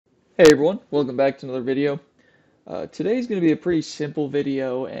Hey everyone, welcome back to another video. Today's going to be a pretty simple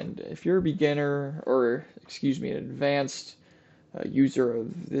video, and if you're a beginner, or excuse me, an advanced user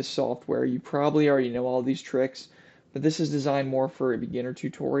of this software, you probably already know all these tricks, but this is designed more for a beginner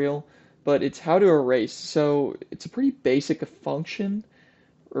tutorial, but it's how to erase. So it's a pretty basic function,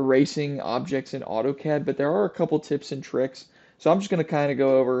 erasing objects in AutoCAD, but there are a couple tips and tricks. So I'm just going to kind of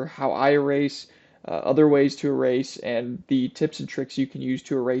go over how I erase, other ways to erase, and the tips and tricks you can use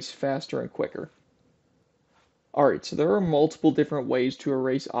to erase faster and quicker. Alright, so there are multiple different ways to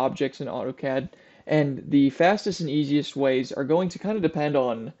erase objects in AutoCAD, and the fastest and easiest ways are going to kind of depend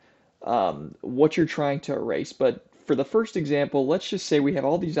on what you're trying to erase. But for the first example, let's just say we have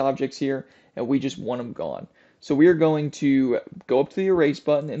all these objects here and we just want them gone. So we are going to go up to the erase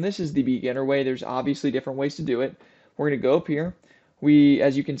button, and this is the beginner way. There's obviously different ways to do it. We're going to go up here.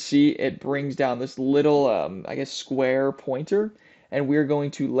 As you can see, it brings down this little, I guess, square pointer, and we're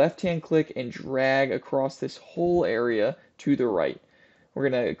going to left-hand click and drag across this whole area to the right. We're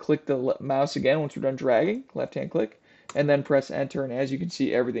going to click the mouse again once we're done dragging, left-hand click, and then press enter, and as you can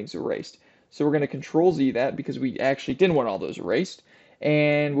see, everything's erased. So we're going to Control Z that because we actually didn't want all those erased,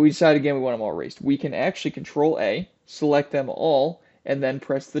 and we decided again we want them all erased. We can actually Control A, select them all, and then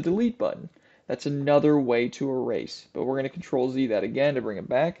press the delete button. That's another way to erase, but we're going to Control Z that again to bring it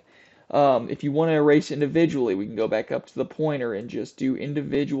back. If you want to erase individually, we can go back up to the pointer and just do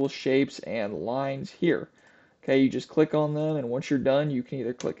individual shapes and lines here. Okay, you just click on them, and once you're done, you can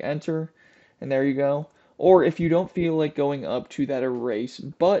either click enter, and there you go. Or if you don't feel like going up to that erase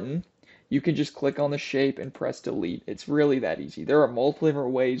button, you can just click on the shape and press delete. It's really that easy. There are multiple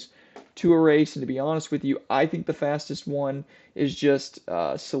different ways to erase, and to be honest with you, I think the fastest one is just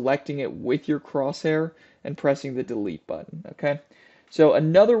selecting it with your crosshair and pressing the delete button. Okay. So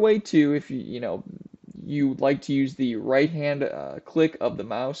another way too, if you like to use the right hand click of the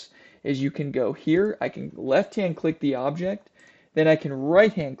mouse, is you can go here. I can left hand click the object, then I can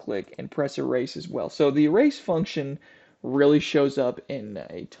right hand click and press erase as well. So the erase function really shows up in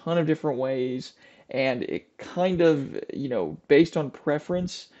a ton of different ways, and it kind of, based on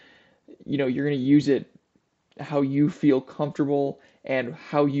preference, you're going to use it how you feel comfortable and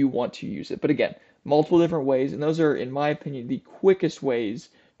how you want to use it. But again, multiple different ways, and those are, in my opinion, the quickest ways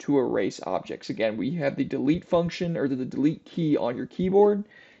to erase objects. Again, we have the delete function or the delete key on your keyboard,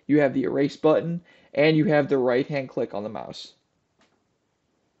 you have the erase button, and you have the right hand click on the mouse.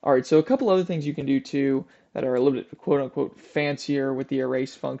 Alright, so a couple other things you can do too that are a little bit quote unquote fancier with the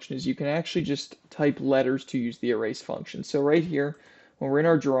erase function is you can actually just type letters to use the erase function. So right here, when we're in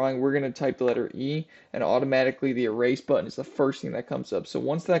our drawing, we're going to type the letter E, and automatically the erase button is the first thing that comes up. So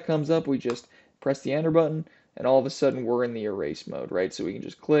once that comes up, we just press the enter button, and all of a sudden we're in the erase mode, right? So we can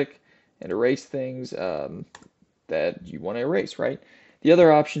just click and erase things that you want to erase, right? The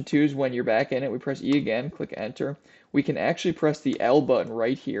other option too is when you're back in it, we press E again, click enter. We can actually press the L button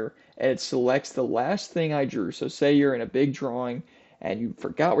right here, and it selects the last thing I drew. So say you're in a big drawing and you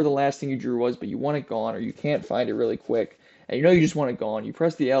forgot where the last thing you drew was, but you want it gone, or you can't find it really quick, and you know you just want it gone. You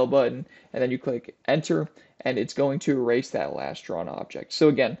press the L button, and then you click enter, and it's going to erase that last drawn object. So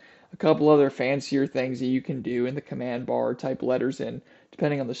again, a couple other fancier things that you can do in the command bar, type letters in,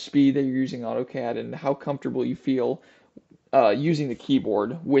 depending on the speed that you're using AutoCAD and how comfortable you feel using the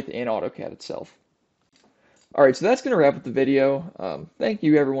keyboard within AutoCAD itself. Alright, so that's going to wrap up the video. Thank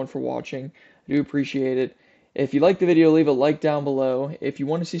you everyone for watching. I do appreciate it. If you like the video, leave a like down below. If you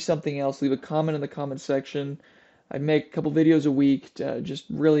want to see something else, leave a comment in the comment section. I make a couple videos a week to just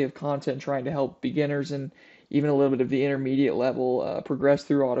really have content trying to help beginners and even a little bit of the intermediate level progress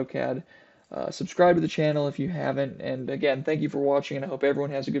through AutoCAD. Subscribe to the channel if you haven't. And again, thank you for watching, and I hope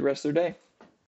everyone has a good rest of their day.